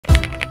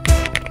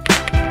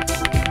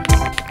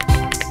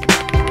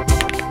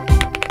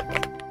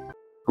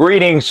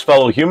Greetings,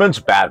 fellow humans.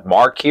 Bad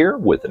Mark here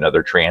with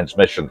another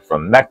transmission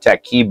from Metre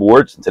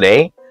Keyboards.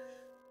 Today,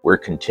 we're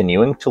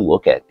continuing to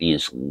look at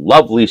these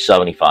lovely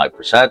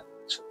 75%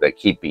 that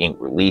keep being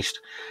released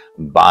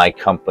by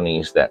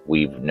companies that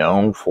we've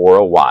known for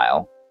a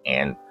while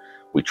and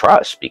we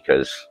trust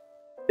because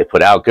they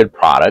put out good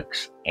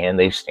products and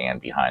they stand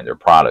behind their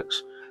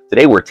products.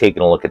 Today, we're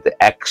taking a look at the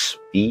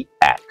XVX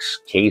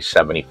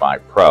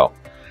K75 Pro.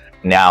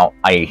 Now,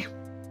 I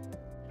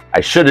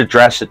should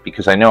address it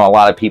because I know a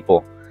lot of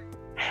people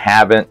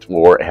haven't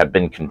or have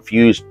been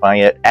confused by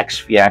it.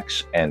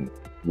 XVX and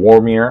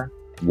Metre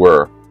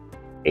were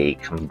a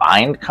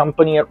combined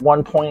company at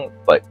one point,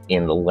 but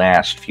in the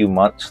last few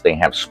months they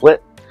have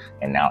split,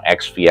 and now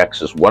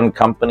XVX is one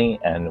company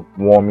and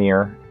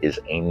Metre is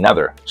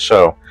another.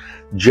 So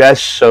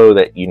just so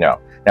that you know.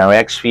 Now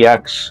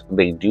XVX,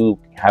 they do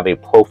have a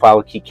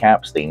profile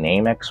keycaps. They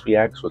name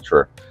XVX, which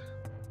are,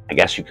 I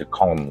guess you could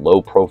call them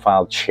low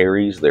profile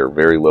cherries. They're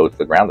very low to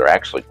the ground. They're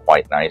actually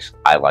quite nice.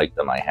 I like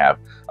them. I have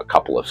a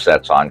couple of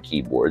sets on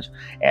keyboards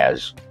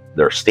as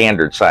they're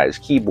standard size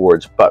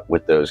keyboards, but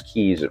with those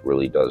keys, it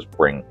really does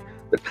bring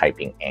the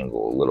typing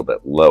angle a little bit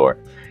lower.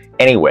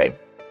 Anyway,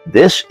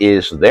 this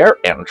is their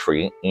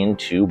entry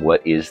into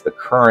what is the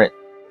current,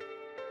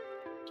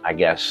 I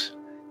guess,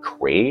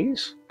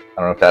 craze. I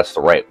don't know if that's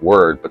the right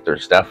word, but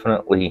there's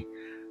definitely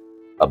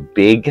a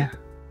big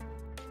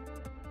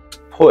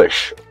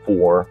push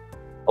for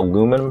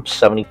aluminum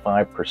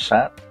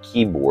 75%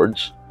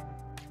 keyboards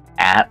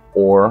at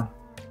or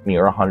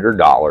near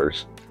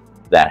 $100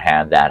 that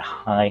have that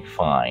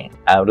HiFi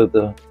out of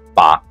the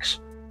box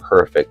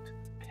perfect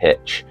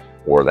pitch,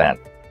 or that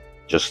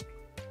just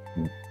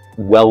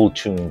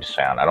well-tuned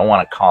sound. I don't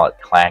want to call it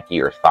clacky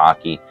or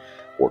thocky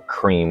or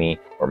creamy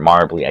or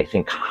marbly. I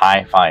think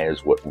HiFi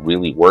is what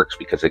really works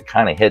because it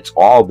kind of hits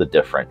all the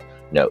different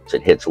notes.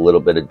 It hits a little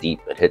bit of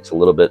deep, it hits a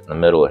little bit in the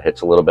middle, it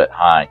hits a little bit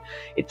high,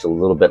 it's a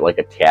little bit like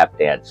a tap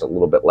dance, a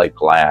little bit like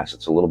glass,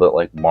 it's a little bit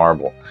like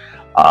marble.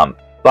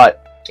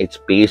 But it's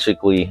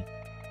basically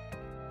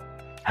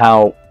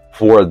how,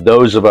 for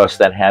those of us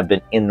that have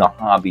been in the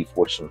hobby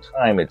for some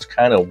time, it's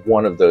kind of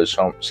one of those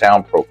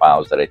sound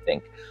profiles that I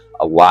think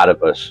a lot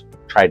of us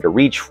tried to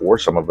reach for.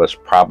 Some of us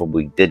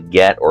probably did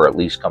get, or at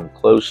least come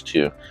close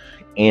to,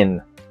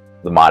 in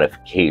the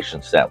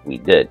modifications that we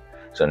did.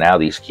 So now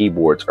these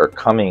keyboards are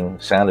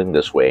sounding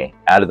this way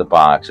out of the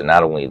box, and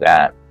not only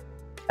that,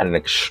 at an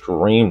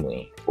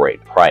extremely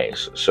great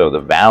price. So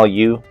the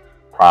value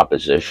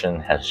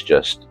proposition has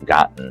just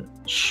gotten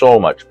so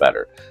much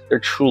better. There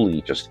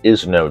truly just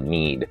is no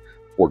need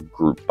for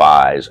group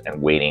buys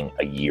and waiting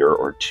a year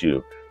or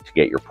two to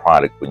get your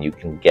product when you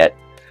can get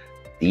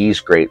these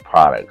great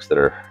products that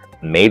are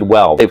made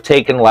well. They've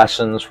taken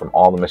lessons from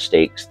all the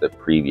mistakes that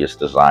previous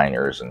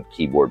designers and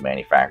keyboard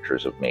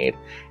manufacturers have made,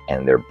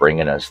 and they're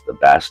bringing us the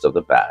best of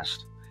the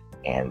best,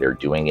 and they're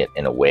doing it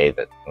in a way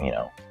that, you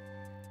know,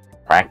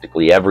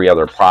 practically every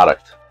other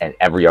product and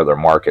every other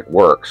market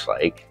works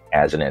like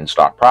as an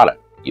in-stock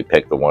product. You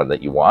pick the one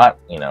that you want.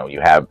 You know, you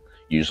have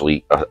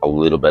usually a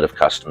little bit of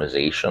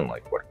customization,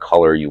 like what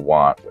color you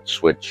want, what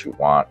switch you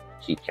want,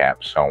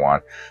 keycaps, so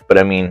on. But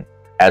I mean,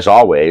 as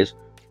always,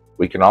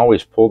 we can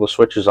always pull the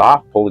switches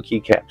off, pull the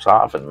keycaps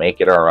off, and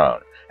make it our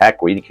own.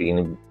 Heck, we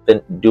can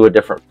do a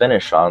different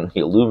finish on the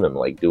aluminum,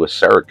 like do a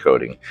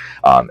Cerakoting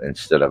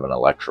instead of an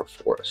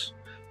electrophorus.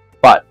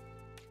 But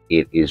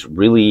it is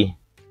really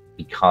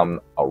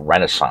become a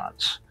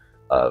renaissance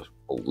of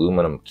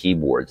aluminum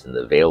keyboards and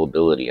the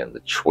availability and the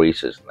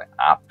choices and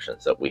the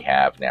options that we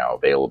have now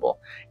available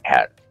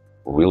at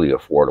really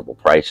affordable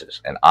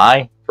prices. And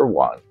I, for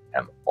one,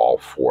 am all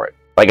for it.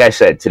 Like I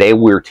said, today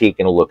we're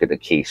taking a look at the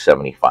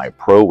K75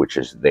 Pro, which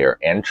is their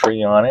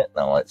entry on it.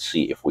 Now let's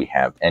see if we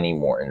have any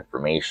more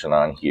information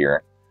on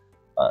here.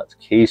 It's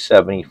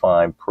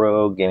K75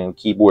 Pro gaming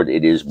keyboard.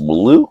 It is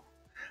blue.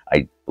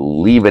 I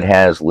believe it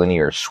has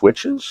linear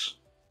switches.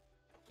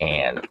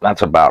 And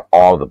that's about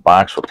all the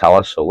box will tell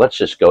us. So let's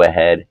just go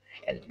ahead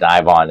and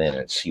dive on in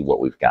and see what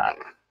we've got.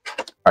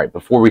 All right,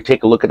 before we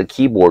take a look at the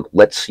keyboard,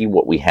 let's see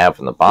what we have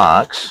in the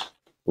box.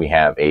 We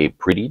have a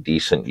pretty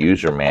decent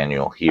user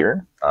manual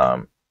here.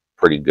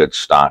 Pretty good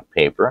stock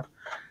paper.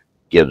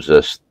 Gives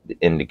us the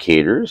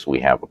indicators. We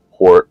have a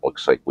port.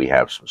 Looks like we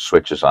have some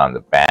switches on the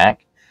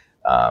back.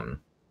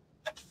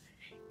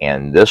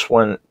 And this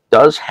one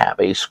does have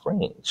a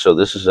screen. So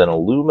this is an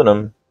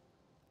aluminum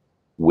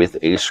with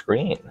a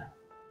screen.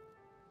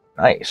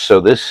 Nice. So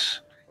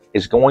this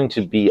is going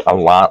to be a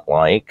lot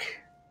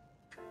like,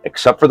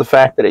 except for the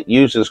fact that it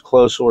uses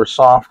closed source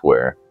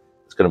software,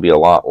 it's going to be a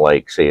lot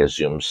like, say, a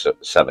Zoom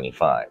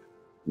 75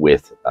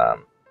 with a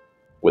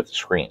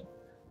screen.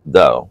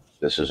 Though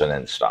this is an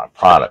in-stock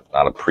product,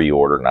 not a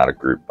pre-order, not a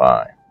group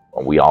buy.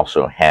 We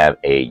also have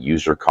a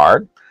user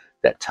card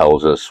that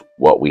tells us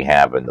what we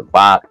have in the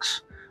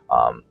box,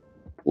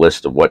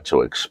 list of what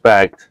to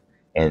expect,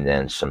 and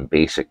then some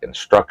basic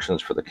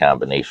instructions for the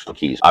combination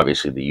keys.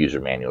 Obviously, the user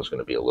manual is going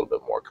to be a little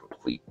bit more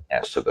complete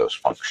as to those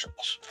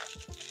functions.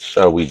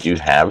 So we do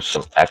have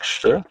some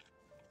extra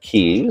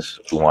keys.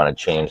 If we want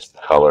to change the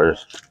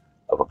colors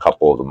of a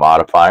couple of the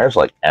modifiers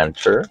like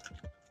Enter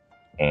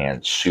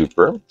and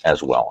Super,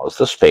 as well as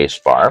the space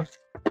bar.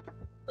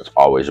 It's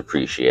always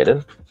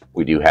appreciated.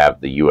 We do have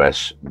the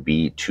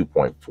USB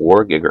 2.4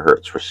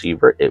 gigahertz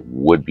receiver. It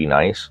would be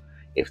nice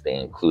if they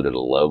included a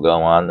logo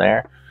on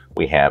there.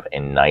 We have a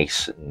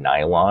nice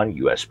nylon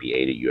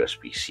USB-A to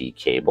USB-C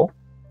cable.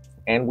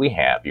 And we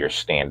have your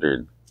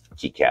standard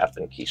keycap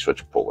and key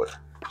switch puller.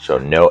 So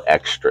no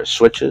extra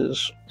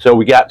switches. So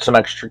we got some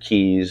extra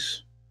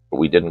keys, but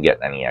we didn't get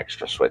any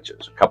extra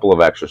switches. A couple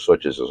of extra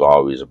switches is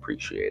always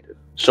appreciated.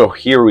 So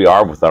here we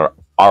are with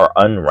our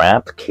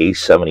unwrapped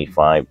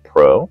K75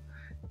 Pro.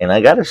 And I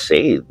gotta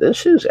say,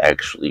 this is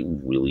actually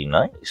really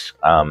nice.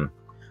 I'm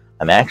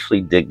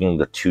actually digging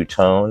the two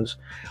tones.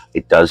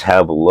 It does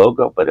have a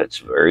logo, but it's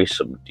very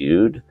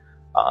subdued.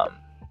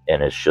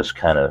 And it's just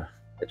kind of,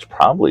 it's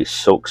probably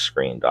silk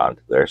screened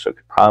onto there, so it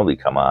could probably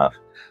come off.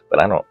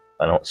 But I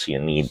don't see a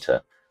need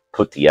to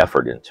put the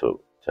effort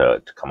into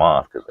it to come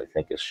off, because I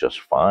think it's just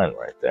fine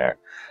right there.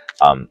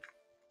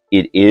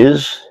 It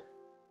is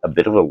a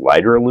bit of a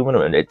lighter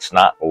aluminum, and it's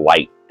not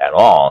light at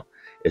all.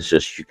 It's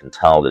just, you can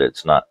tell that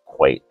it's not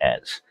quite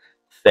as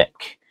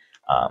thick.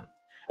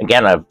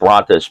 Again, I've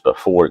brought this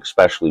before,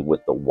 especially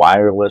with the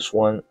wireless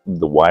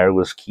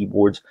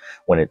keyboards.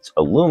 When it's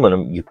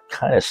aluminum, you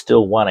kind of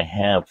still want to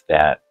have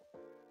that.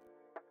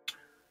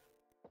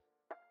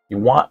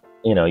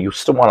 You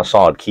still want a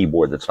solid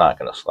keyboard that's not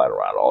going to slide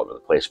around all over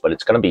the place, but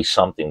it's going to be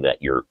something that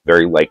you're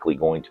very likely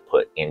going to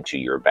put into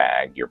your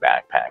bag, your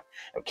backpack,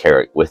 and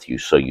carry it with you.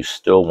 So you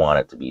still want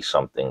it to be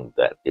something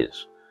that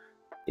is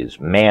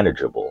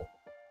manageable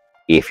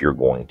if you're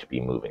going to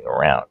be moving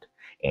around.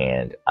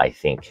 And I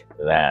think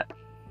that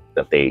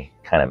they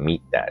kind of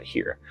meet that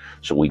here.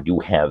 So we do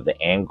have the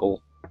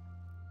angle.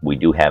 We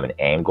do have an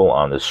angle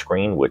on the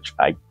screen, which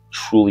I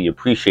truly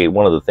appreciate.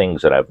 One of the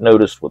things that I've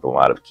noticed with a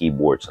lot of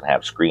keyboards that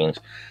have screens,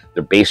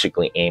 they're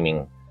basically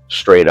aiming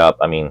straight up.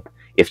 I mean,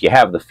 if you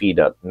have the feet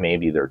up,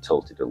 maybe they're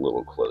tilted a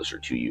little closer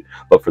to you,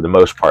 but for the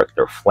most part,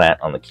 they're flat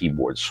on the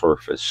keyboard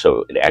surface,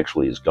 so it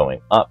actually is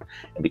going up.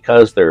 And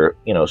because they're,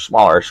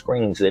 smaller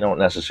screens, they don't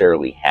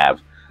necessarily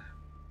have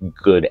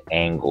good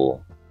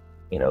angle,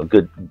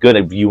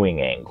 good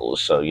viewing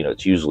angles. So,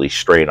 it's usually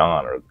straight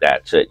on, or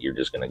that's it. You're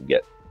just going to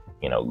get,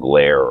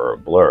 glare or a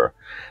blur.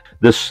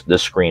 This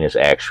screen is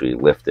actually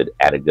lifted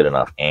at a good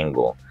enough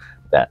angle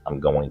that I'm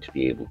going to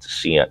be able to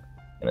see it,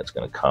 and it's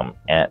going to come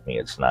at me.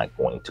 It's not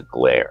going to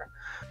glare.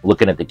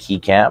 Looking at the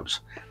keycaps,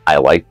 I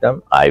like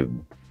them. I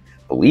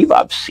believe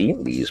I've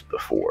seen these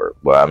before.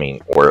 Well, I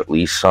mean, or at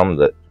least some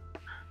that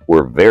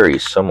were very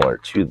similar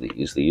to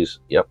these.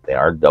 Yep, they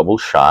are double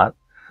shot.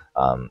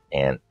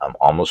 And I'm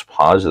almost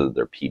positive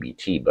they're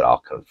PBT, but I'll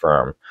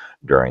confirm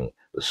during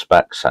the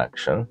spec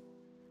section.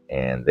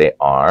 And they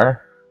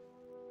are,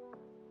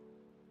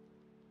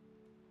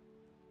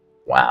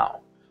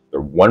 wow,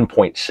 they're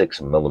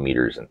 1.6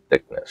 millimeters in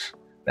thickness.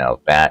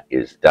 Now that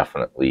is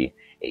definitely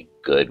a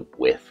good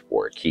width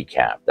for a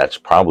keycap. That's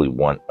probably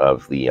one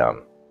of the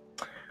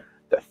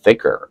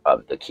thicker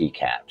of the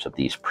keycaps, of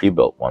these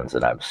pre-built ones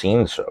that I've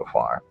seen so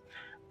far.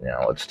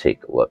 Now let's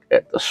take a look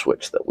at the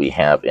switch that we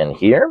have in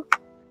here.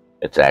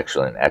 It's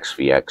actually an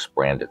XVX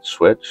branded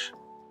switch.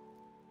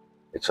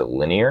 It's a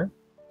linear.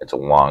 It's a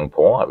long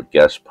pole. I would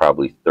guess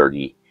probably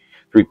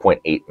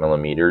 3.8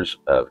 millimeters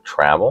of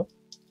travel.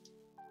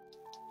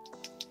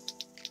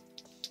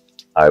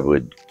 I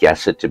would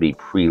guess it to be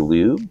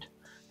pre-lubed.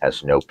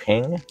 Has no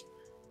ping.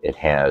 It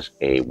has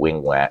a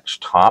wing latch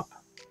top.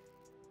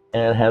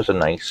 And it has a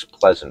nice,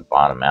 pleasant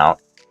bottom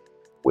out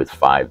with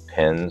 5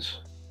 pins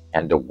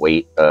and a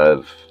weight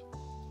of,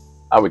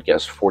 I would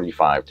guess,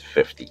 45 to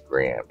 50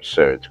 grams.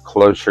 So it's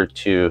closer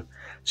to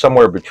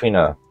somewhere between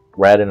a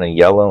red and a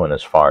yellow, and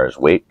as far as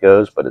weight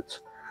goes, but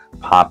it's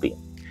poppy.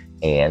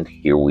 And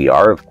here we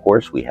are, of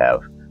course, we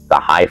have the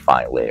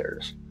HiFi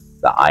layers,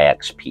 the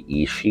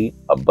IXPE sheet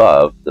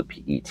above the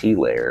PET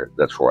layer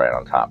that's right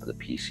on top of the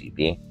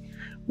PCB,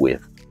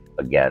 with,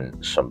 again,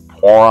 some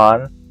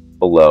Poron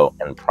below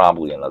and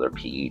probably another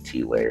PET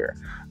layer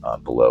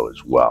below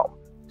as well.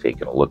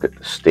 Taking a look at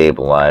the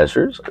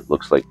stabilizers, it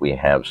looks like we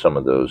have some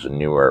of those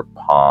newer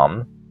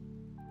Palm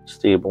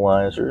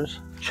stabilizers.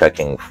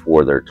 Checking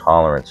for their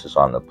tolerances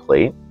on the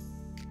plate.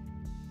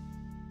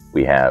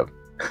 We have,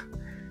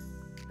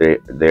 they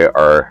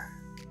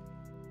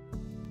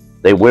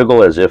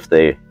wiggle as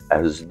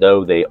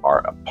though they are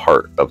a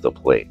part of the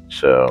plate.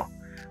 So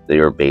they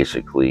are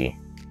basically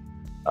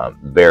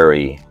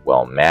very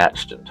well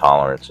matched in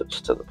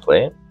tolerances to the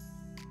plate.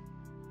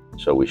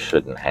 So we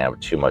shouldn't have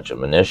too much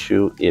of an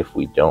issue if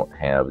we don't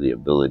have the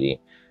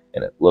ability,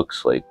 and it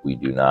looks like we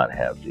do not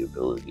have the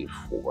ability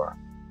for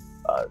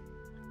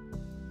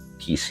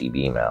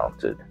PCB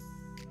mounted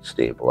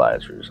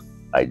stabilizers.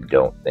 I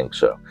don't think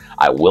so.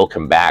 I will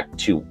come back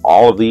to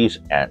all of these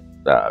at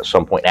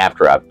some point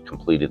after I've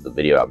completed the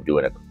video. I'm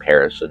doing a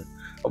comparison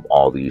of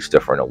all these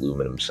different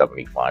aluminum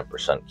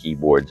 75%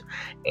 keyboards,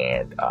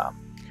 and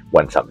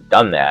once I've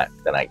done that,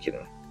 then I can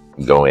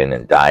go in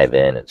and dive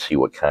in and see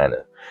what kind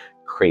of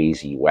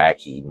crazy,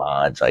 wacky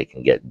mods I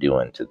can get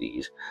doing to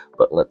these.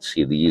 But let's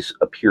see, these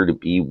appear to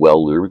be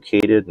well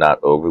lubricated, not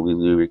overly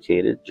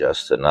lubricated,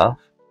 just enough.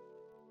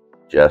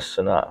 Just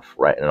enough,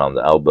 right, and on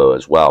the elbow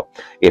as well.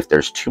 If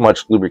there's too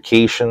much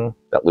lubrication,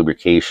 that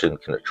lubrication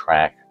can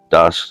attract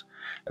dust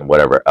and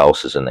whatever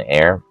else is in the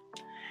air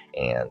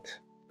and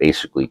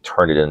basically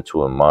turn it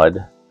into a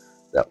mud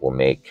that will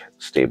make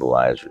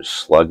stabilizers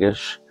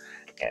sluggish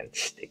and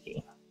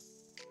sticky.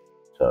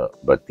 So,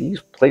 but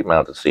these plate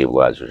mounted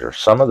stabilizers are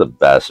some of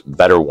the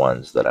better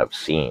ones that I've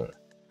seen,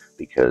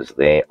 because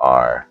they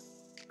are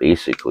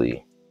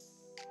basically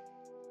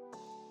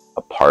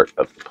a part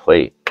of the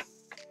plate.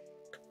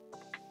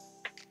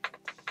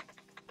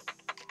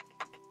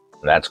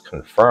 And that's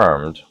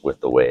confirmed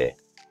with the way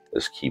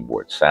this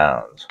keyboard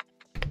sounds.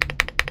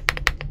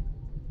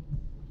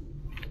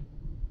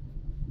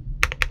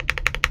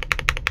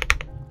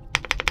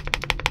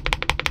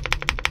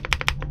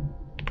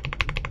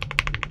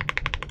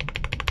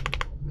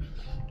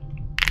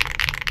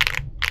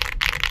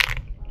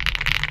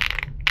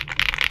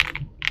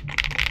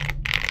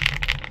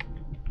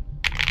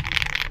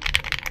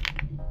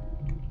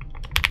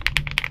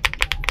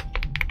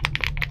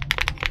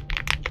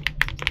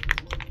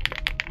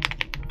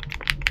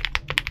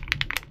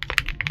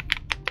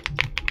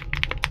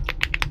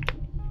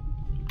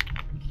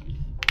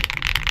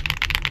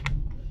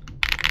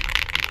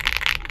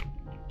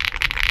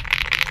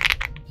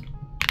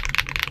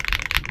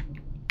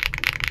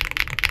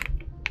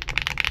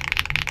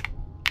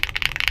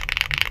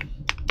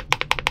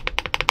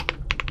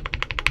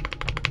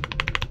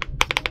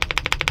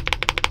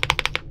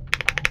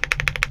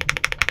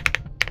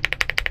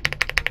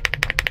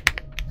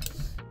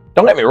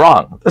 Don't get me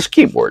wrong, this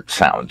keyboard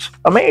sounds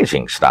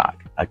amazing stock.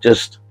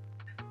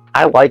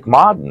 I like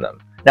modding them.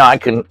 Now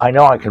I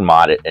know I can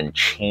mod it and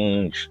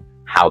change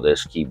how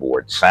this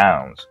keyboard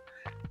sounds,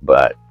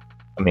 but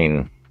I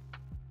mean,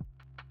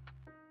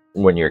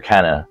 when you're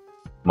kind of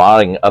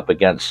modding up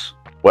against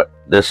what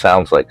this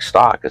sounds like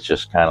stock, it's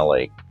just kind of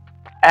like,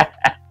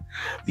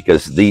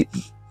 because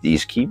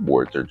these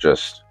keyboards are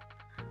just,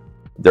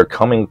 they're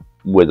coming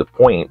with a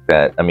point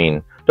that, I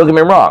mean, don't get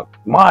me wrong,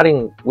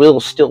 modding will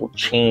still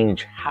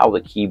change how the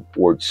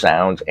keyboard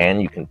sounds,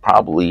 and you can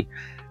probably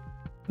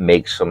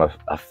make some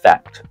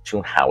effect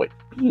to how it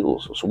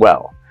feels as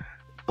well.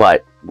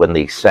 But when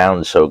they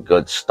sound so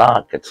good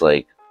stock, it's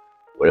like,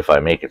 what if I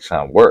make it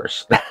sound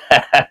worse?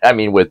 I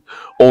mean, with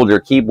older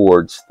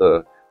keyboards,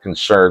 the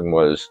concern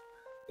was,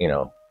 you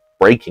know,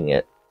 breaking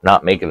it,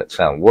 not making it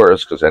sound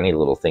worse, because any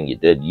little thing you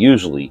did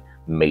usually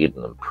made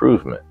an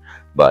improvement.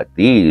 But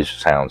these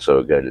sound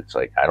so good, it's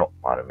like, I don't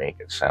want to make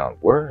it sound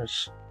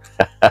worse.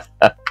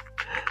 All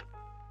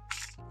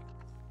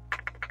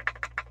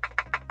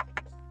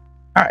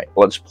right,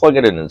 let's plug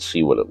it in and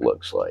see what it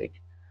looks like.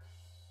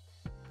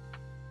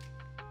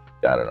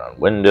 Got it on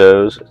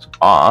Windows, it's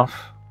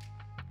off.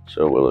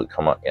 So will it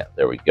come up? Yeah,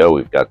 there we go.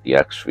 We've got the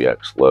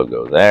XVX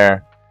logo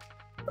there.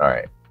 All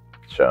right,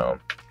 so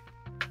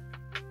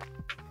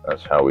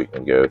that's how we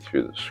can go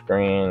through the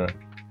screen.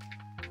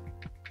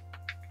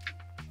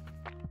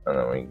 And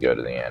then we can go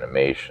to the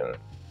animation.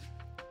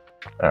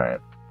 All right,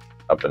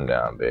 up and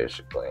down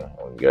basically.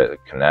 We can go to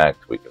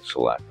connect, we can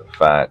select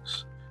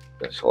effects,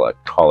 we can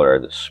select color,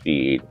 the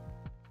speed,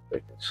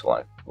 we can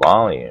select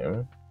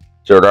volume.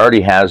 So it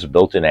already has a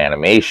built-in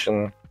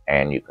animation,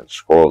 and you can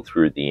scroll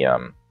through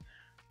the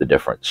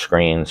different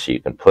screens. So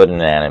you can put in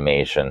an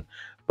animation,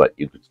 but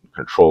you can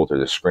control through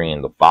the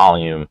screen the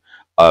volume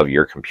of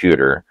your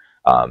computer,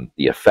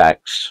 the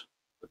effects,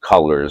 the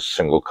colors,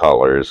 single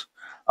colors,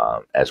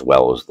 as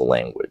well as the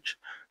language.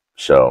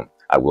 So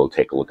I will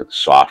take a look at the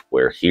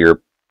software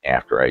here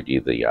after I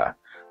do the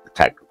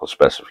technical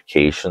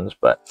specifications,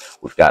 but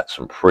we've got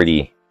some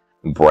pretty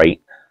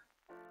bright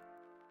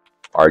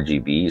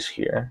RGBs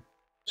here.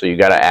 So you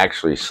got to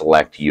actually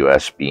select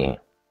USB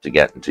to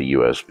get into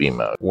USB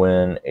mode.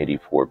 Win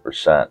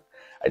 84%.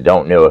 I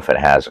don't know if it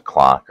has a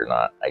clock or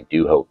not. I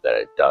do hope that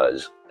it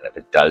does. And if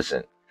it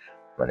doesn't,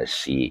 I'm going to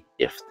see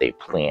if they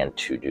plan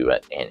to do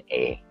it in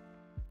a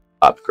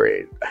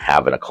upgrade.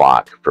 Having a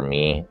clock for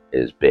me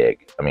is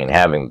big. I mean,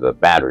 having the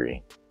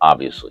battery,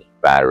 obviously,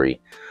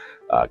 battery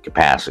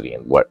capacity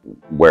and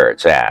where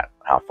it's at,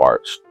 how far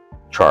it's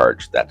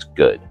charged, that's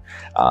good.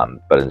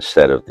 But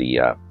instead of the,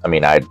 I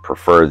mean, I'd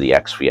prefer the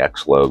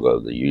XVX logo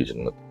they're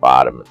using at the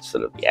bottom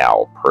instead of the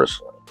owl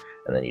personally.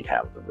 And then you'd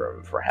have the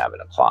room for having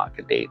a clock,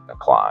 a date, and a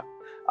clock,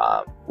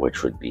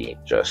 which would be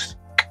just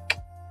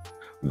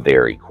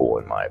very cool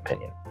in my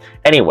opinion.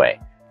 Anyway,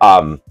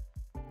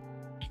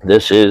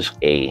 this is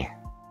a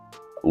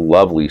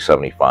lovely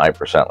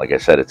 75%. Like I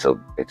said, it's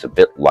a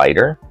bit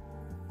lighter.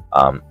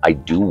 I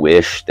do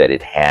wish that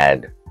it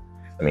had,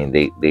 I mean,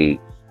 they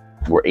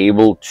were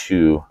able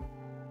to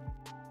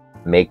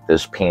make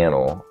this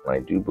panel, I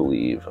do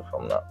believe, if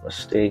I'm not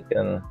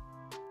mistaken,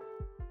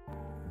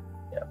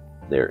 yeah,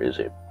 there is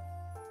a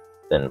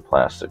thin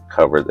plastic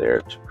cover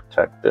there to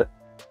protect it.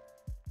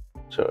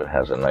 So it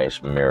has a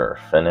nice mirror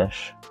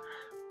finish.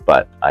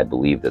 but I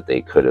believe that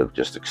they could have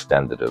just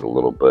extended it a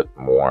little bit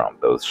more on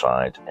both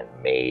sides and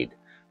made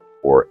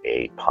for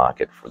a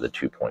pocket for the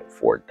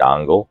 2.4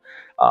 dongle.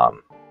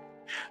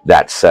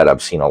 That said,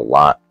 I've seen a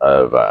lot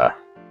of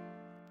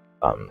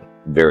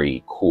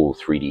very cool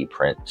 3D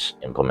print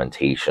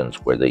implementations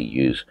where they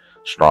use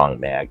strong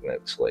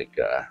magnets like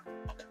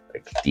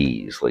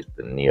these, like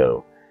the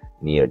neodymium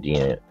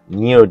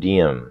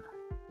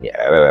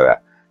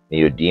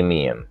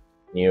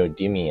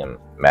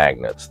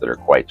magnets that are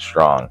quite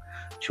strong,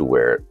 to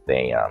where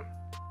they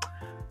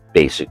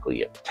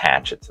basically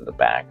attach it to the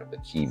back of the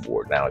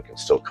keyboard. Now it can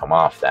still come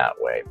off that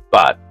way,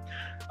 but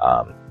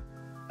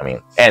I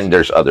mean, and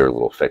there's other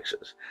little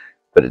fixes,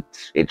 but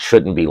it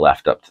shouldn't be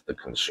left up to the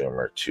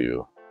consumer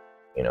to,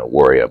 you know,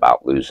 worry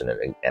about losing it.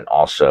 And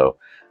also,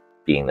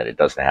 being that it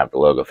doesn't have the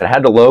logo, if it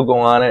had the logo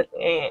on it,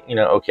 you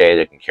know, okay,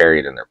 they can carry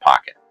it in their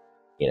pocket,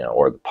 you know,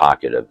 or the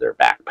pocket of their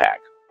backpack.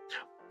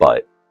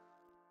 But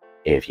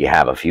if you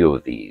have a few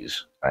of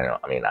these,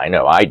 I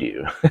know I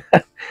do.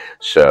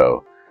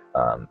 So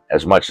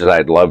as much as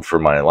I'd love for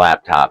my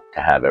laptop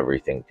to have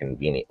everything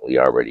conveniently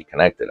already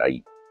connected,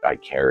 I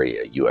carry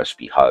a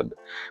USB hub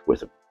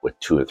with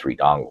 2 or 3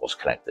 dongles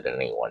connected at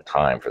any one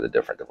time for the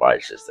different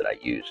devices that I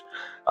use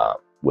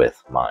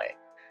with my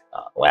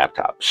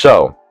laptop.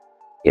 So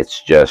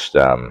it's just,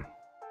 and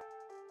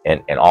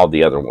all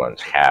the other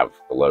ones have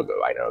the logo.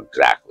 I know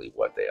exactly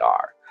what they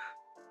are.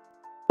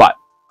 But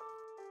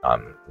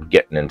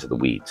getting into the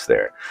weeds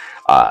there.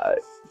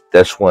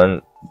 This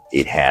one,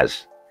 it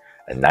has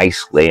a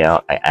nice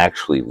layout. I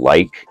actually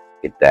like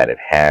it that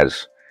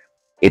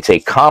it's a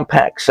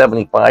compact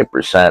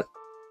 75%,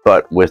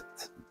 but with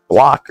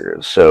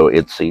blockers. So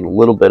it's a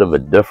little bit of a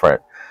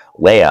different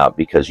layout,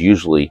 because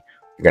usually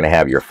you're going to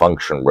have your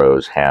function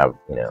rows have,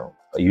 you know,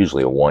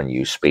 usually a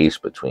 1U space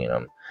between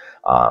them,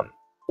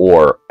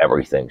 or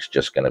everything's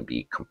just going to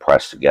be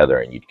compressed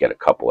together and you'd get a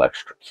couple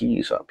extra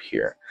keys up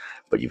here.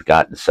 But you've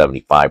got the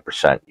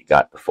 75%, you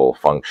got the full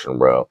function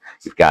row,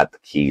 you've got the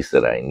keys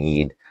that I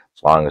need.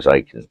 As long as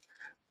I can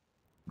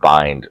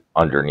bind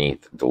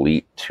underneath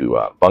delete to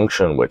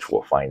function, which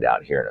we'll find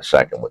out here in a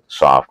second with the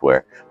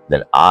software,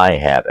 then I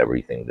have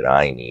everything that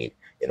I need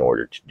in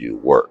order to do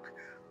work.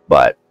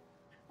 But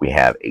we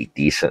have a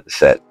decent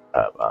set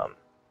of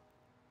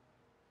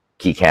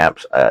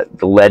keycaps.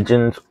 The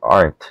legends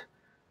aren't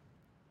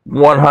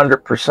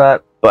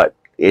 100%, but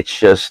it's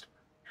just,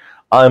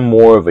 I'm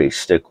more of a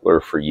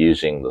stickler for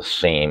using the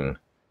same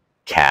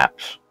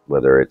caps,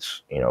 whether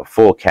it's, you know,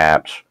 full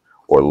caps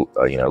or,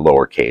 you know,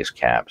 lowercase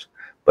caps,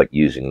 but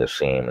using the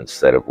same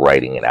instead of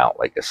writing it out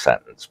like a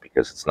sentence,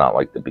 because it's not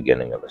like the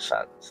beginning of a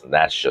sentence. And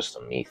that's just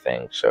a me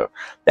thing. So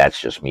that's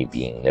just me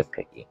being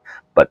nitpicky.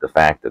 But the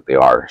fact that they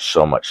are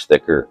so much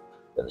thicker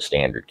than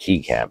standard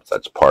keycaps,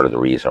 that's part of the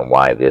reason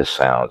why this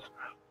sounds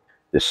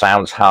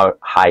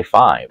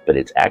hi-fi, but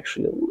it's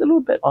actually a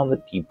little bit on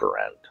the deeper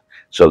end.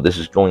 So this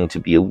is going to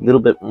be a little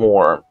bit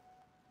more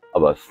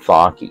of a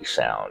thonky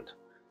sound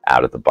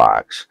out of the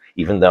box,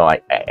 even though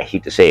I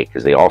hate to say it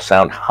because they all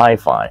sound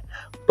hi-fi,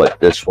 but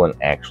this one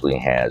actually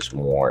has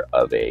more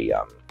of a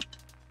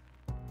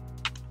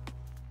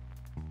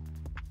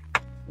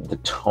the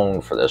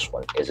tone for this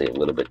one is a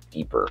little bit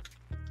deeper.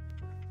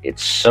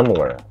 It's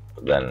similar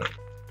than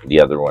the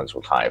other ones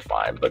with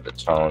hi-fi, but the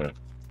tone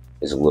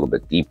is a little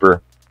bit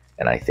deeper,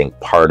 and I think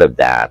part of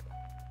that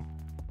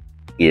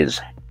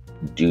is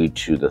due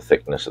to the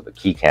thickness of the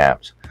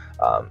keycaps.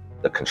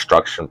 The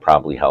construction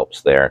probably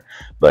helps there,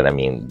 but I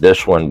mean,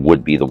 this one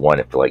would be the one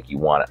if, like, you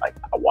want it, like,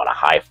 I want a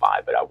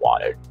hi-fi, but I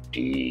want a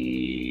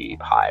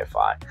deep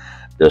hi-fi.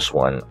 This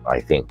one,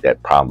 I think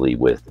that probably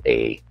with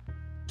I'm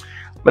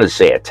going to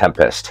say a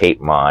Tempest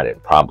tape mod,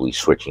 and probably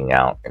switching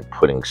out and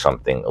putting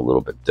something a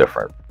little bit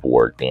different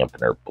for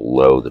dampener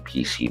below the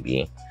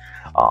PCB,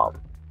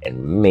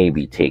 and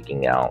maybe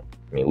taking out,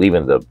 I mean,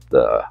 leaving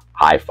the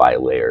hi-fi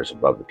layers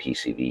above the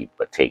PCB,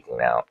 but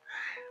taking out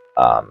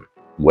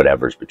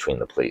whatever's between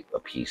the plate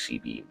and the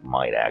PCB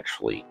might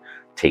actually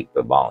take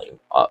the volume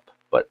up,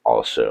 but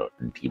also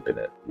deepen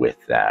it with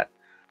that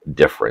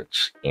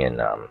difference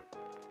in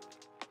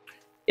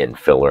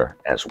filler,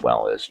 as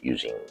well as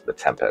using the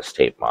Tempest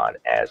tape mod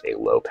as a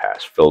low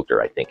pass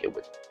filter. I think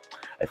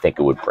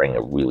it would bring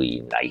a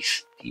really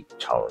nice deep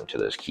tone to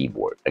this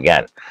keyboard.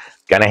 Again,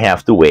 gonna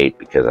have to wait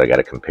because I got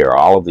to compare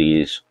all of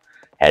these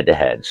head to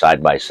head,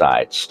 side by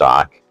side,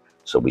 stock,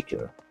 so we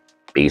can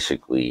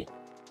basically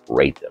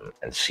rate them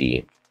and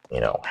see, you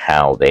know,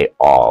 how they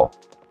all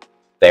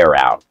fare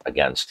out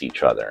against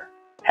each other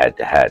head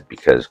to head,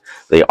 because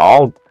they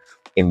all,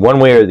 in one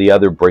way or the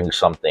other, bring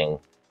something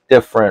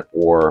different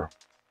or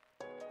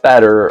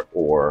better,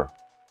 or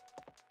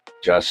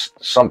just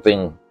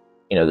something,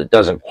 you know, that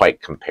doesn't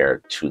quite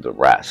compare to the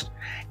rest.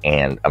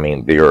 And I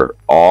mean, they're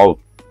all,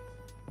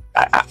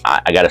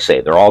 I gotta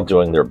say, they're all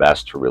doing their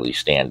best to really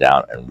stand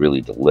out and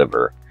really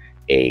deliver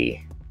they're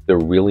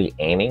really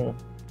aiming,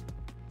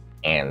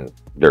 and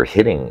they're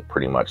hitting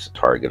pretty much the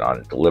target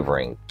on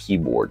delivering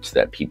keyboards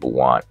that people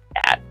want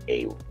at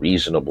a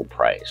reasonable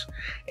price.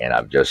 And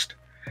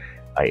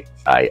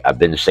I've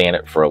been saying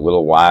it for a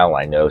little while.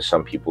 I know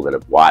some people that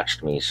have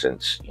watched me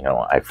since, you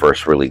know, I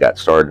first really got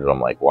started.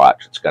 I'm like,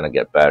 watch, it's going to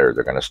get better.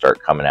 They're going to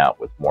start coming out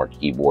with more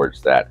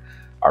keyboards that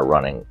are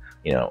running,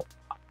 you know,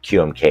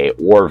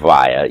 QMK or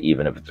VIA,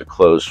 even if it's a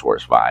closed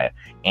source VIA.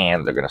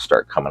 And they're going to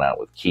start coming out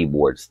with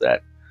keyboards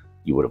that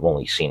you would have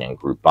only seen in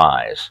group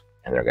buys,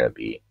 and they're going to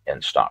be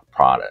in stock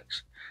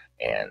products.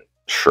 And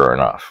sure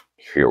enough,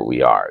 here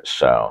we are.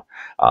 So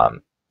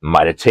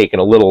might have taken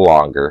a little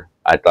longer.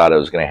 I thought it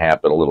was going to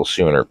happen a little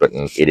sooner, but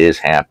it is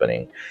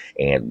happening.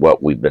 And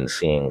what we've been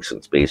seeing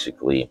since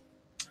basically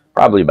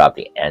probably about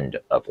the end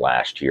of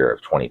last year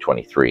of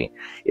 2023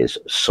 is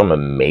some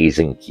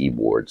amazing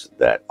keyboards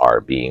that are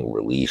being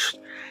released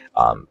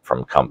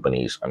from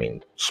companies. I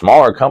mean,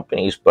 smaller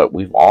companies, but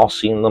we've all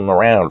seen them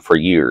around for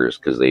years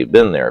because they've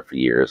been there for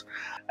years.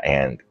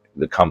 And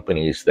the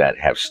companies that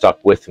have stuck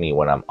with me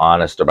when I'm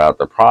honest about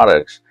the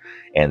products,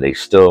 and they're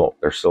still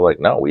like,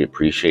 no, we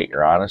appreciate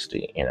your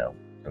honesty, you know,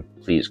 and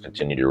please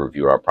continue to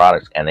review our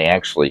products. And they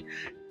actually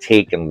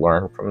take and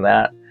learn from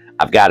that.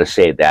 I've got to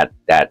say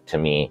that to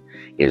me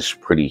is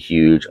pretty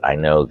huge. I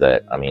know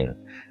that, I mean,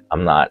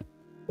 I'm not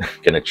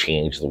going to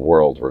change the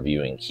world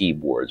reviewing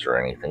keyboards or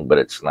anything, but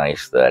it's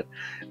nice that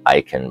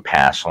I can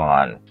pass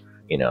on,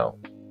 you know,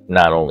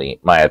 not only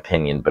my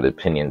opinion, but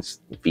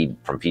opinions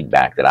from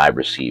feedback that I've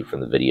received from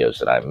the videos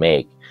that I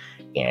make,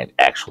 and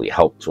actually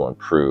help to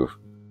improve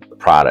the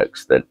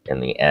products that in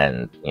the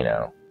end, you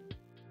know,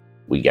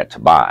 we get to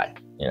buy,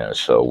 you know.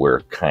 So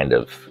we're kind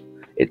of,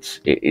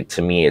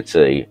 to me,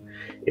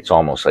 it's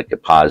almost like a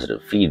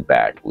positive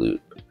feedback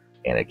loop,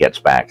 and it gets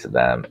back to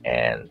them,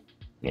 and,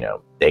 you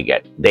know,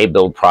 they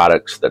build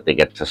products that they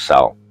get to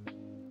sell.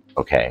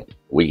 Okay.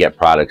 We get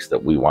products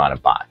that we want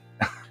to buy.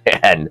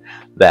 And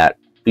that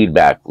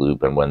feedback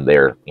loop, and when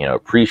they're, you know,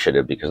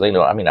 appreciative, because they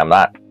know, I mean,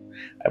 I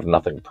have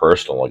nothing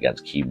personal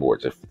against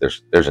keyboards. If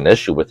there's an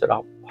issue with it,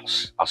 I'll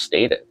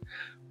state it.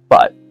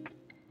 But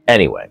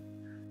anyway,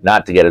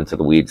 not to get into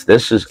the weeds,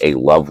 this is a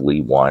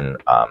lovely one.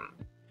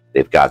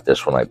 They've got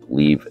this one, I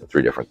believe, in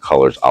 3 different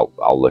colors.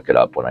 I'll look it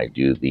up when I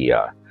do the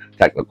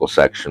technical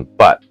section.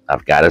 But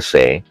I've got to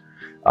say,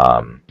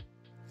 I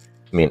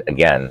mean,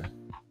 again,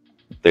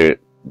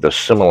 the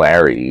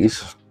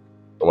similarities,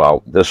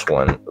 well, this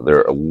one,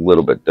 they're a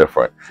little bit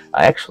different.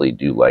 I actually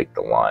do like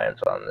the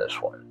lines on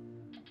this one.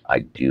 I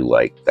do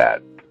like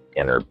that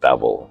inner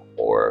bevel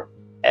or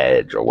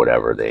edge or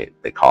whatever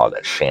they call it,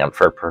 that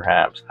chamfer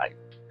perhaps.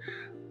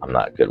 I'm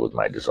not good with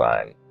my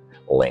design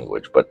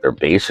language, but they're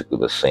basically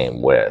the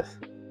same width.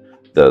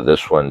 Though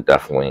this one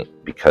definitely,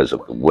 because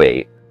of the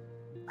weight,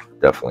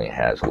 definitely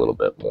has a little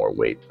bit more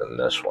weight than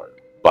this one.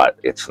 But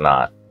it's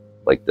not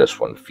like this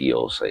one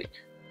feels like,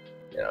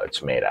 you know,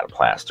 it's made out of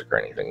plastic or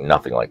anything.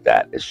 Nothing like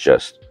that. It's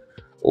just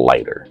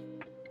lighter.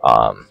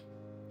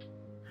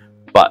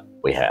 But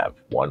we have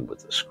one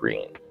with the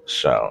screen.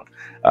 So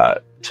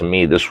to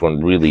me, this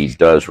one really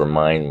does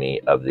remind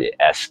me of the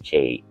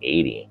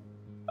SK80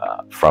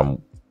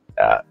 from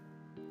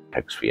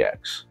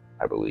XVX,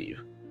 I believe.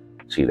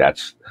 See,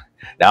 that's,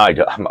 now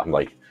I'm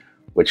like,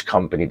 which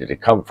company did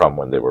it come from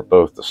when they were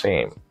both the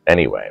same?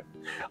 Anyway,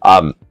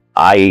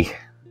 I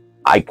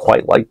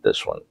quite like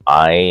this one.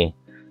 I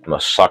am a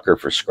sucker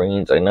for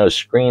screens. I know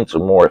screens are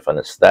more of an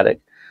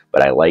aesthetic,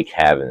 but I like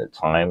having the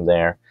time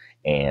there,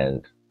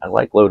 and I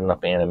like loading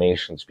up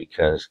animations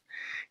because,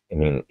 I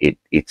mean,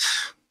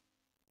 it's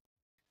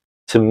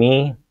to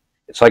me,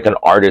 it's like an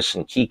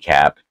artisan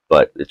keycap,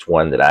 but it's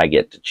one that I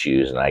get to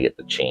choose and I get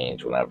to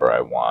change whenever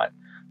I want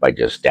by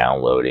just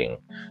downloading.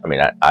 I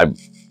mean,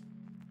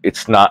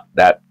 it's not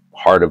that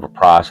hard of a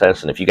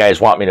process, and if you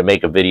guys want me to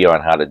make a video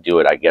on how to do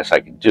it, I guess I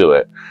could do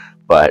it.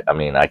 But I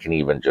mean, I can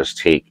even just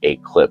take a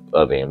clip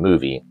of a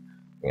movie,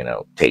 you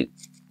know, take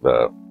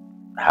the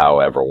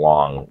however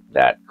long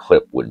that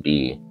clip would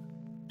be,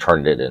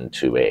 turn it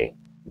into a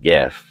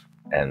GIF,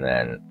 and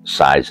then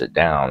size it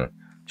down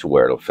to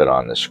where it'll fit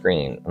on the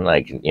screen. And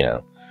I can, you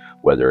know,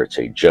 whether it's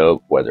a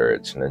joke, whether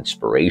it's an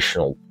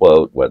inspirational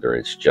quote, whether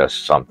it's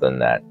just something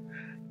that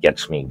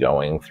gets me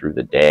going through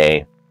the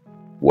day,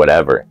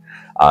 whatever.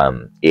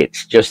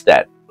 It's just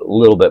that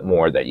little bit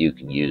more that you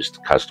can use to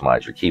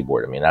customize your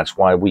keyboard. I mean, that's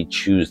why we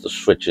choose the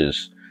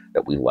switches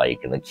that we like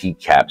and the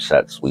keycap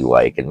sets we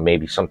like, and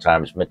maybe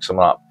sometimes mix them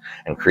up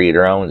and create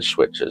our own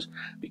switches,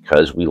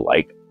 because we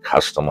like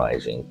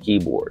customizing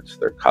keyboards.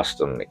 They're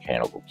custom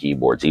mechanical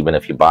keyboards. Even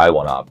if you buy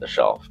one off the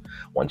shelf,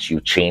 once you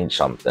change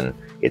something,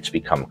 it's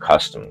become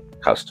custom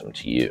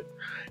to you,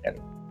 and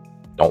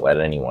don't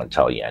let anyone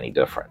tell you any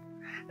different.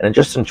 And then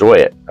just enjoy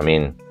it. I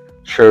mean,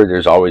 sure,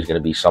 there's always going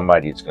to be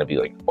somebody that's going to be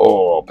like,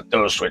 oh, but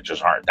those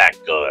switches aren't that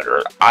good,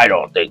 or I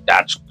don't think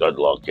that's good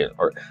looking,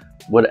 or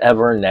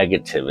whatever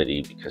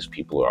negativity, because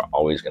people are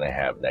always going to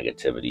have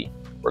negativity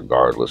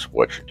regardless of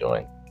what you're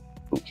doing.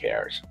 Who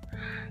cares?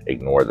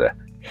 Ignore the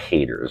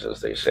haters,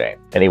 as they say.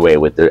 Anyway,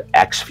 with the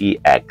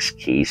XVX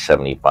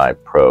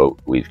K75 Pro,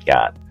 we've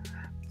got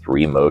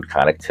 3-mode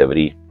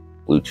connectivity,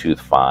 Bluetooth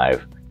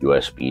 5,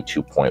 USB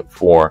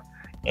 2.4,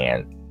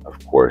 and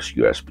of course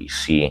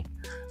USB-C.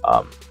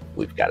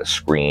 We've got a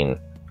screen,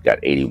 got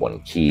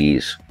 81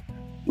 keys.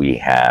 We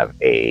have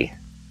I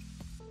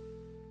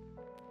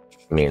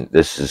mean,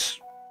 this is,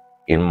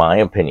 in my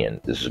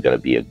opinion, this is going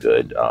to be a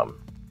good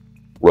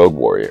road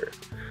warrior,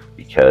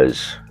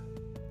 because,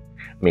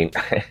 I mean,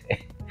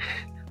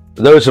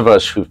 those of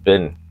us who've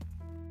been,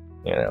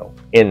 you know,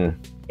 in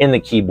the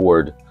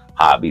keyboard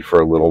hobby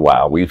for a little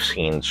while, we've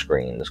seen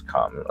screens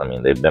come. I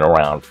mean, they've been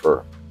around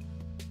for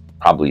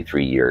probably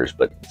 3 years,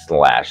 but it's the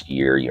last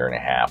year and a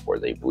half where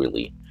they've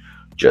really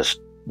just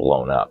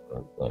blown up.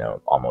 You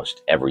know,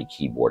 almost every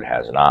keyboard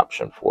has an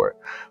option for it,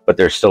 but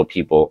there's still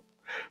people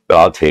that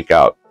I'll take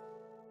out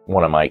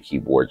one of my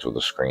keyboards with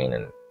a screen,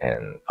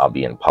 and I'll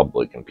be in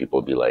public and people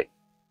will be like,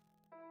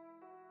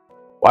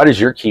 why does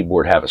your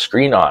keyboard have a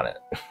screen on it?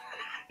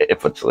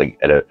 If it's like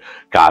at a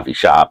coffee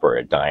shop or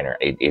a diner,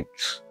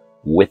 it's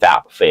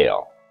without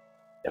fail.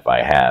 If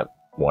I have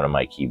one of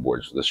my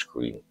keyboards with a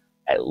screen,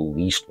 at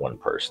least one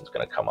person's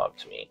going to come up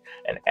to me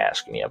and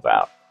ask me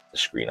about the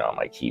screen on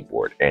my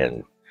keyboard.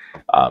 And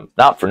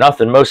not for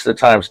nothing, most of the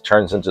times it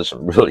turns into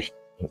some really,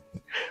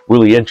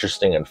 really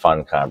interesting and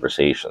fun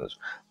conversations.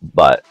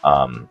 But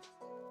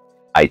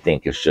I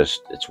think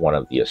it's one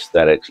of the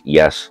aesthetics.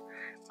 Yes,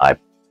 I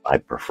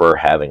prefer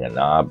having a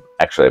knob.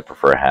 Actually, I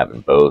prefer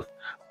having both,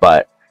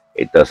 but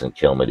it doesn't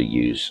kill me to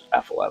use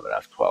F11,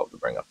 F12 to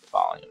bring up the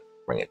volume,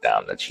 bring it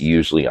down. That's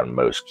usually on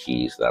most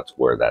keys. That's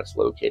where that's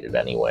located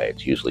anyway.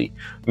 It's usually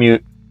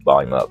mute,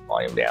 volume up,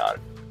 volume down.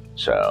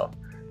 So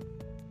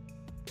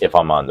if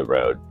I'm on the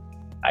road,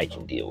 I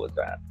can deal with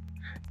that.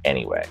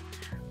 Anyway,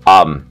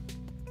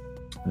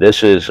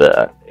 this is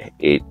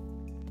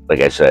like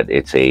I said,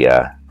 it's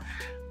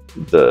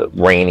the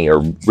Rainy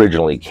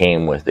originally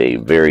came with a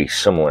very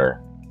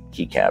similar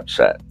keycap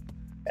set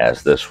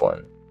as this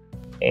one,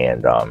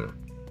 and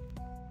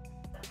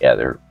yeah,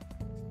 they're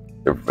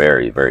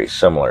very, very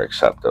similar,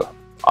 except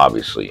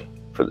obviously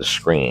for the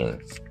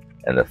screen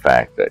and the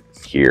fact that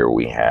here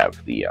we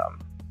have the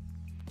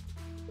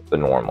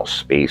normal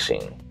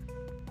spacing.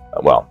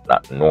 Well,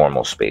 not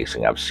normal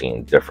spacing. I've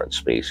seen different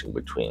spacing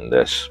between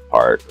this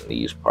part and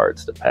these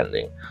parts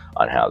depending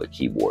on how the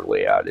keyboard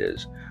layout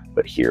is.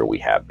 But here we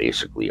have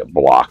basically a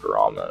blocker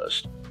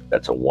almost.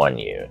 That's a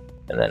 1U.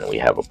 And then we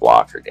have a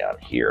blocker down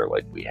here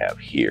like we have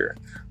here.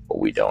 But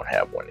we don't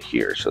have one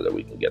here so that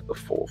we can get the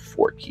full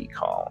 4-key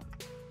column.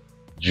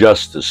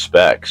 Just the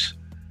specs.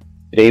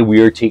 Today we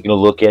are taking a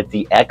look at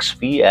the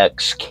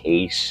XVX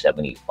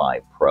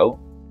K75 Pro.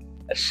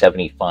 A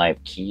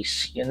 75-key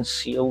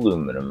CNC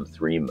aluminum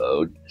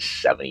 3-mode,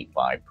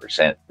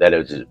 75%, that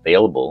is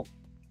available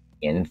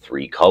in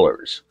 3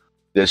 colors.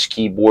 This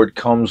keyboard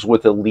comes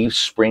with a leaf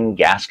spring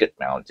gasket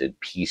mounted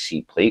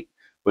PC plate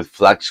with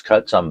flex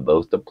cuts on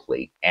both the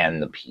plate and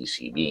the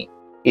PCB.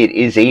 It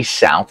is a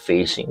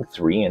south-facing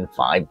 3 and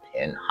 5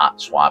 pin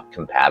hot swap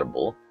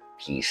compatible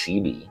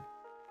PCB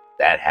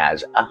that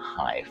has a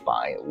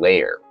HiFi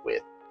layer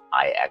with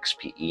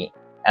IXPE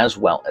as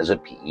well as a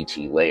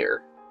PET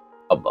layer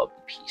above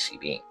the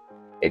PCB.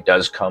 It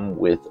does come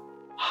with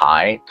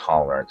high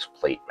tolerance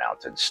plate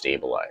mounted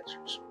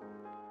stabilizers.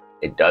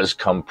 It does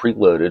come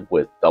preloaded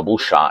with double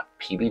shot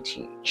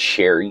PBT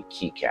cherry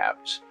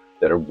keycaps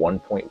that are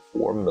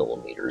 1.4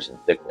 millimeters in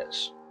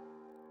thickness.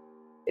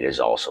 It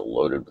is also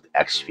loaded with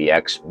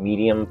XVX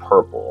medium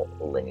purple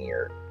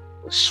linear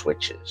with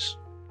switches.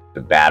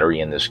 The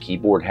battery in this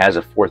keyboard has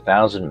a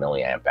 4,000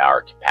 milliamp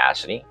hour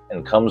capacity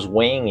and comes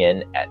weighing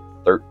in at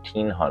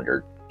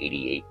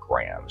 1,388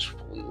 grams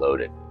fully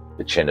loaded.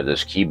 The chin of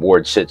this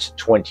keyboard sits at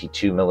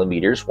 22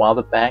 millimeters, while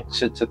the back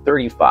sits at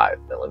 35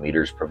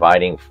 millimeters,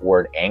 providing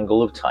for an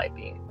angle of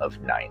typing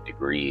of 9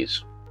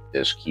 degrees.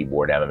 This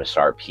keyboard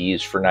MSRP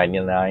is for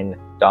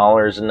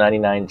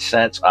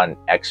 $99.99 on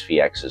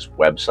XVX's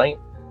website.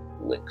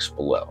 Links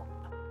below.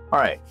 All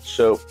right,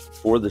 so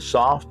for the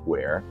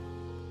software,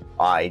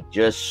 I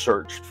just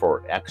searched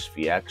for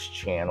XVX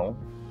channel,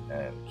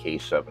 and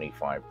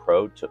K75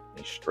 Pro took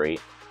me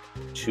straight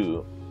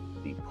to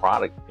the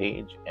product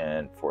page.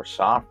 And for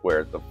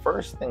software, the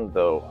first thing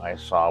though I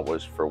saw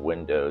was for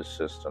Windows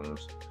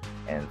systems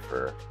and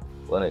for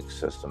Linux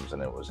systems,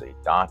 and it was a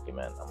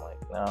document. I'm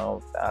like,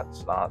 no,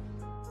 that's not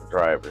the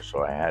driver.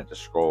 So I had to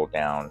scroll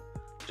down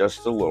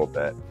just a little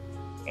bit,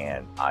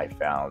 and I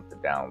found the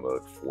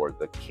download for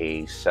the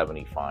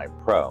K75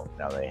 Pro.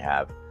 Now they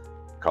have a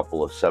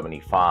couple of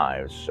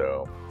 75s,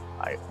 so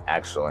I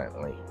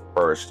accidentally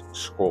first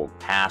scrolled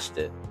past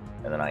it,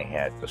 and then I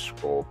had to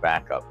scroll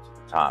back up to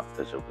the top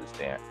because it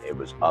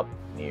was up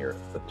near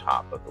the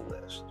top of the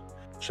list.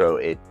 So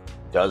it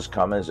does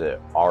come as a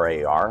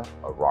RAR,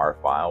 a RAR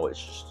file.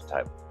 It's just a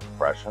type of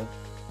compression.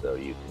 So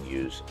you can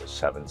use a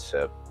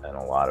 7-zip, and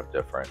a lot of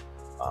different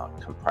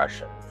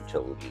compression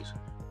utilities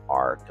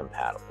are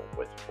compatible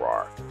with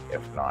RAR.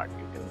 If not,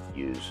 you can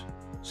use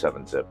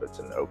 7-zip. It's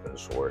an open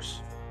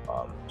source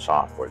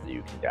software that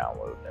you can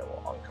download, and it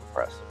will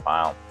uncompress the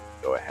file.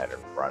 Go ahead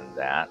and run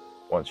that.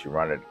 Once you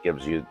run it, it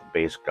gives you the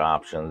basic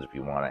options. If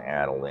you want to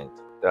add a link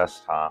to the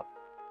desktop,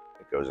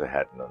 it goes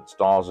ahead and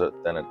installs it.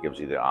 Then it gives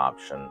you the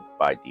option,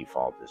 by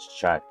default it's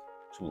checked,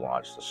 to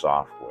launch the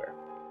software.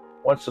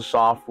 Once the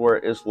software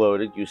is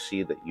loaded, you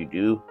see that you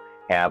do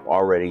have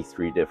already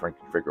 3 different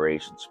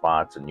configuration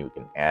spots, and you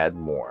can add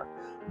more.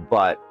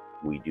 But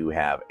we do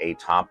have a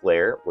top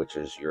layer, which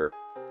is your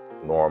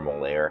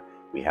normal layer.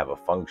 We have a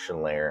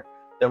function layer.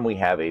 Then we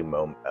have a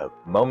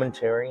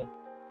momentary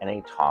and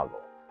a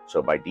toggle.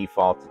 So by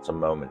default, it's a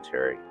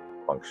momentary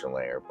function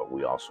layer, but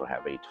we also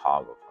have a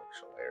toggle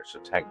function layer. So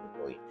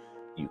technically,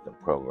 you can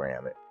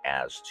program it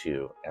as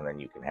 2, and then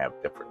you can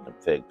have different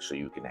configs. So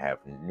you can have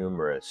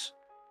numerous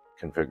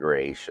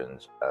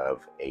configurations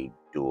of a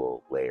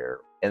dual layer.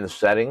 In the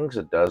settings,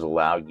 it does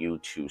allow you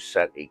to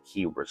set a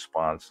key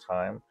response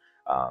time.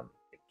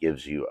 It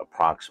gives you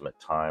approximate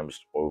times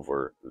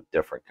over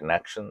different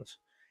connections,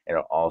 and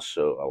it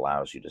also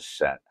allows you to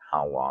set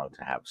how long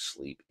to have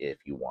sleep if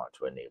you want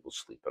to enable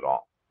sleep at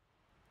all.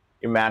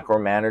 Your macro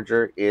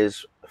manager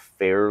is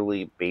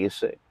fairly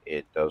basic.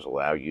 It does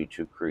allow you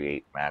to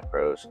create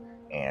macros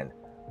and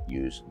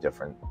use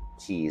different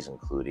keys,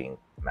 including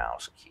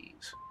mouse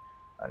keys.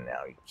 And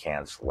now you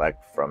can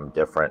select from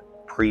different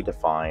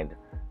predefined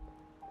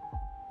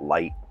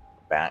light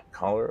back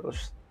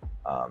colors,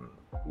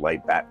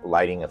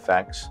 lighting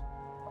effects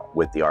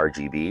with the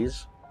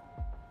RGBs,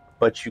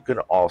 but you can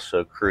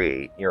also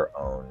create your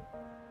own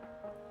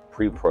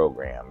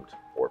pre-programmed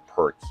or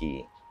per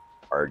key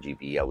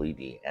RGB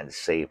LED and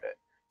save it.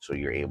 So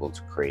you're able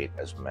to create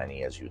as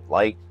many as you'd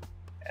like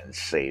and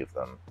save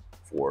them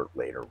for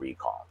later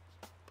recall.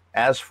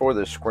 As for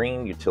the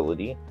screen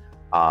utility,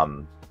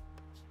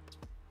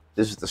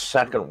 this is the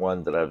second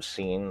one that I've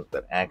seen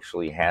that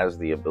actually has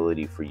the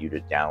ability for you to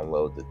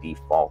download the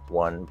default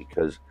one,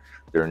 because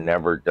there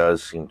never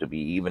does seem to be,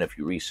 even if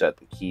you reset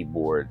the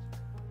keyboard,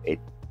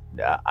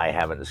 I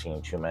haven't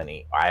seen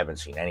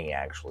any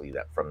actually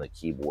that from the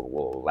keyboard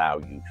will allow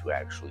you to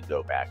actually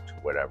go back to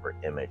whatever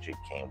image it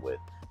came with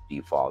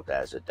default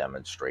as a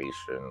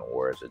demonstration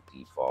or as a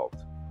default,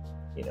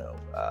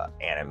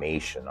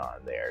 animation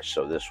on there.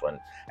 So this one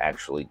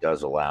actually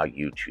does allow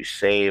you to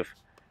save.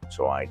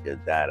 So I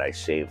did that. I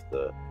saved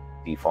the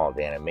default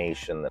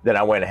animation. Then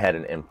I went ahead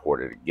and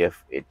imported a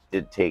GIF. It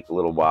did take a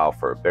little while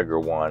for a bigger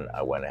one.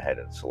 I went ahead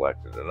and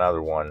selected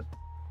another one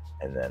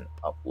and then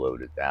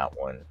uploaded that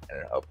one, and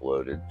it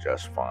uploaded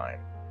just fine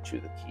to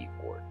the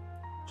keyboard.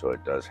 So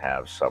it does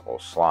have several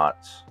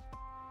slots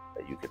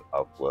that you can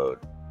upload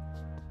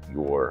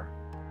your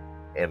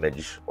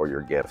image or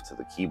your GIF to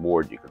the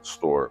keyboard. You can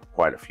store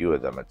quite a few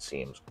of them, it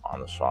seems,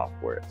 on the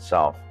software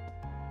itself.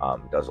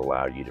 It does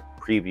allow you to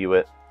preview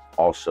it.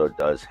 Also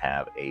does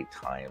have a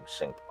time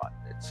sync button.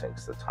 It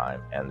syncs the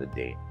time and the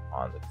date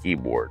on the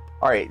keyboard.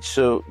 All right,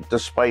 so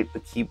despite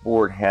the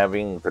keyboard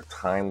having the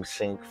time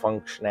sync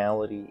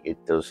functionality,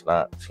 it does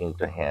not seem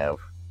to have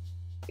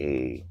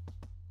a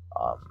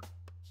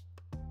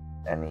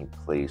any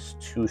place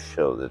to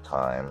show the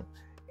time.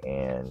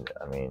 And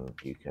I mean,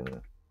 you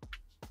can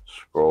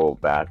scroll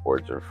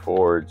backwards or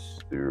forwards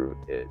through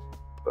it,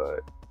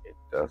 but it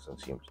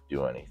doesn't seem to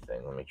do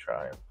anything. Let me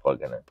try and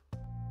plug in it.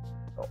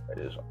 Oh, it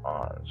is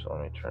on, so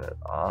let me turn it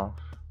off,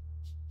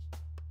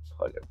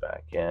 plug it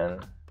back in.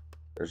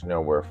 There's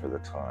nowhere for the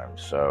time,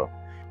 so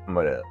I'm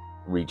going to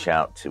reach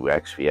out to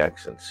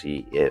XVX and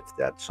see if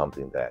that's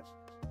something that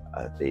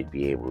they'd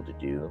be able to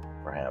do,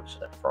 perhaps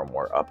a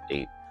firmware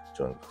update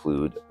to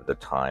include the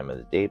time and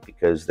the date,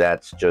 because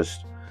that's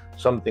just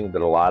something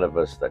that a lot of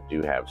us that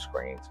do have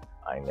screens,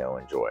 I know,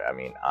 enjoy. I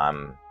mean,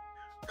 I'm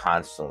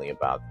constantly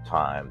about the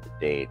time, the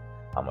date,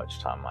 how much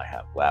time I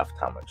have left,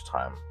 how much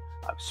time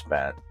I've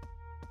spent.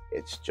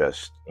 It's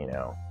just,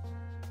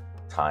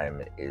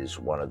 time is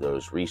one of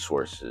those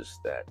resources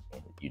that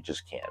you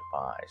just can't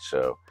buy.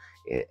 So,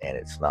 and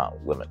it's not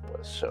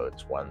limitless. So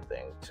it's one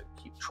thing to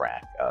keep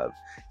track of.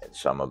 And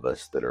some of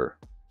us that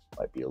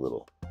might be a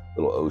little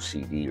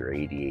OCD or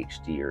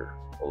ADHD or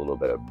a little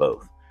bit of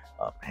both,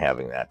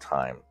 having that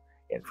time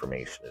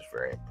information is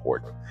very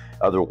important.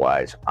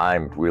 Otherwise,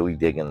 I'm really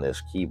digging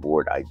this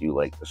keyboard. I do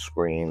like the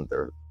screen.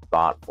 They're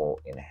thoughtful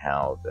in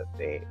how that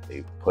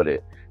they put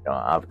it.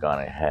 I've gone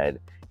ahead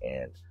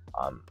and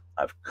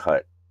I've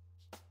cut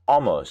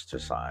almost to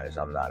size.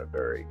 I'm not a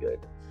very good,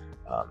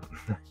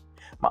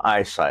 my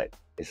eyesight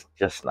is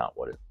just not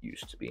what it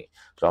used to be.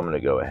 So I'm going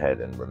to go ahead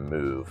and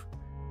remove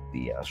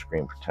the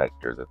screen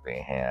protector that they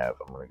have.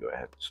 I'm going to go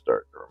ahead and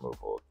start the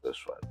removal of this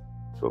one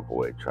to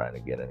avoid trying to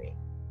get any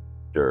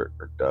dirt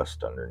or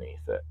dust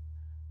underneath it,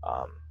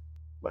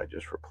 by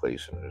just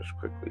replacing it as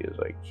quickly as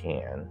I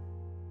can.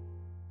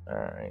 All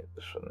right,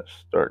 this one is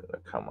starting to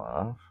come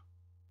off.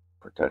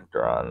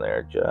 Protector on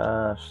there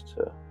just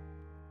to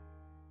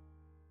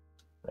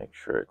make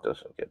sure it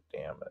doesn't get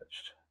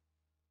damaged.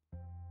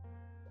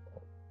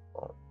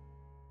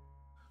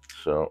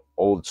 So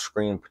old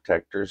screen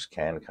protectors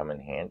can come in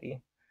handy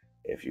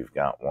if you've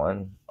got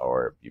one,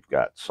 or if you've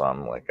got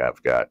some like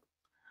I've got.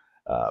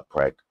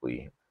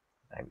 Practically,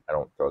 I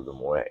don't throw them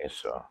away,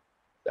 so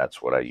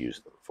that's what I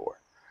use them for.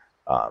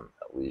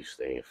 At least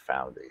they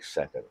found a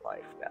second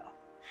life now.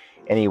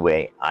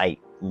 Anyway, I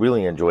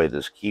really enjoy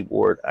this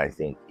keyboard. I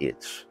think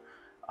it's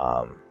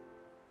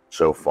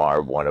so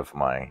far one of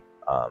my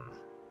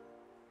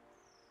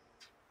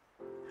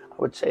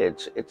would say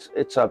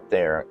it's up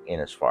there in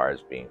as far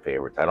as being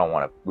favorites. I don't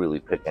want to really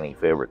pick any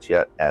favorites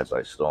yet, as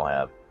I still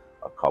have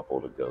a couple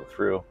to go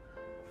through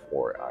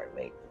before I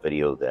make the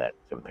video that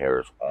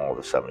compares all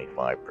the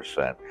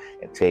 75%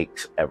 and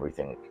takes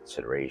everything into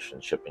consideration: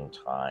 shipping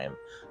time,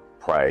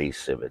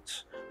 price, if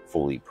it's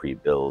fully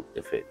pre-built,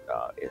 if it's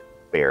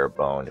bare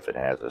bone, if it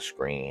has a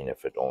screen,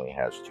 if it only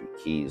has 2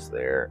 keys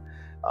there,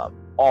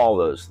 all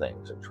those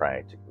things, and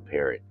trying to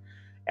compare it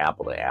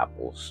apple to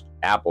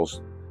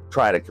apples.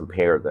 Try to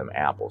compare them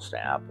apples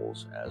to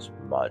apples as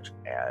much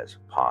as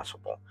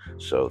possible,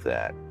 so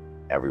that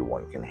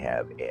everyone can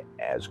have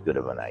as good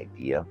of an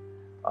idea,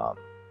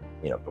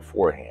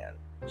 beforehand,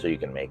 so you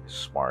can make a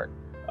smart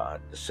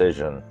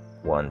decision,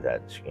 one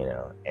that's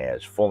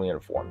as fully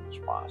informed as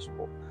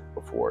possible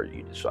before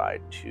you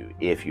decide to,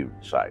 if you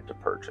decide to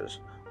purchase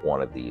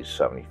one of these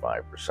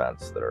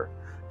 75% that are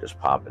just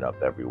popping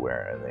up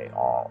everywhere, and they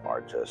all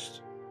are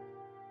just,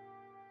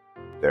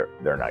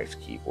 they're nice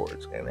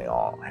keyboards, and they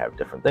all have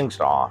different things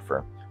to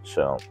offer.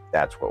 So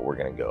that's what we're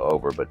going to go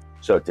over. But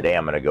so today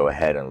I'm going to go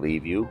ahead and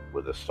leave you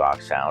with a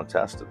stock sound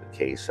test of the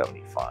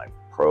K75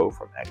 Pro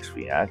from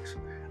XVX.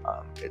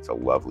 It's a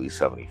lovely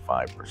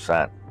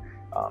 75%.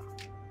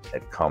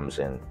 It comes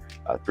in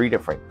 3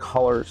 different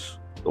colors: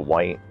 the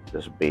white,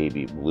 this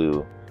baby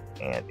blue,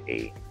 and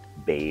a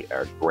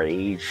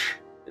beige.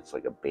 It's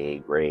like a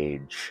beige.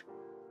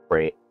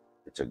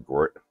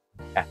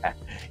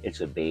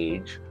 It's a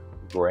beige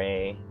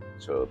gray,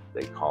 so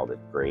they called it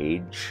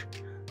beige.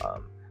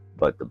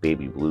 But the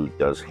baby blue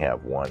does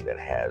have one that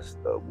has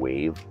the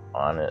wave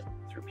on it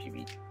through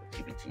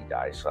PBT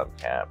die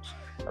subcaps,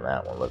 and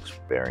that one looks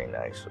very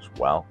nice as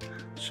well.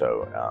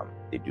 So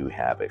they do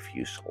have a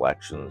few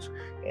selections,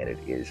 and it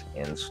is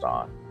in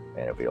stock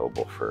and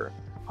available for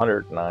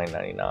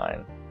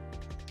 $109.99,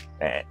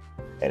 and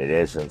it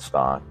is in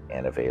stock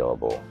and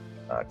available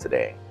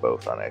today,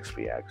 both on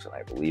XVX and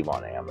I believe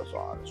on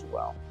Amazon as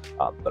well.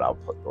 But I'll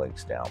put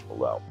links down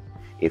below.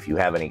 If you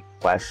have any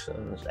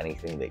questions,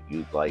 anything that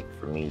you'd like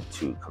for me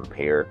to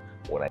compare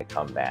when I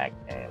come back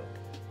and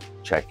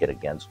check it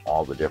against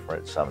all the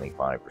different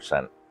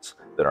 75%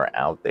 that are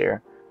out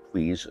there,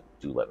 please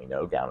do let me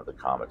know down in the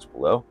comments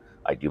below.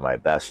 I do my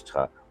best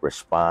to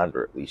respond,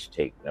 or at least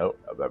take note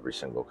of every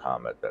single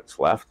comment that's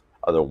left.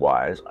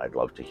 Otherwise, I'd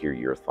love to hear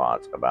your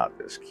thoughts about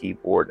this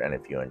keyboard, and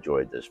if you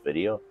enjoyed this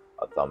video,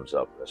 a thumbs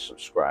up and a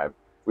subscribe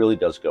really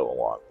does go a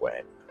long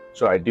way.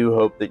 So I do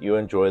hope that you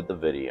enjoyed the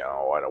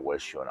video, and I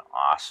wish you an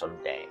awesome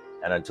day.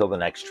 And until the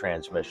next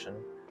transmission,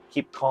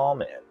 keep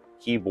calm and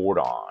keyboard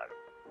on.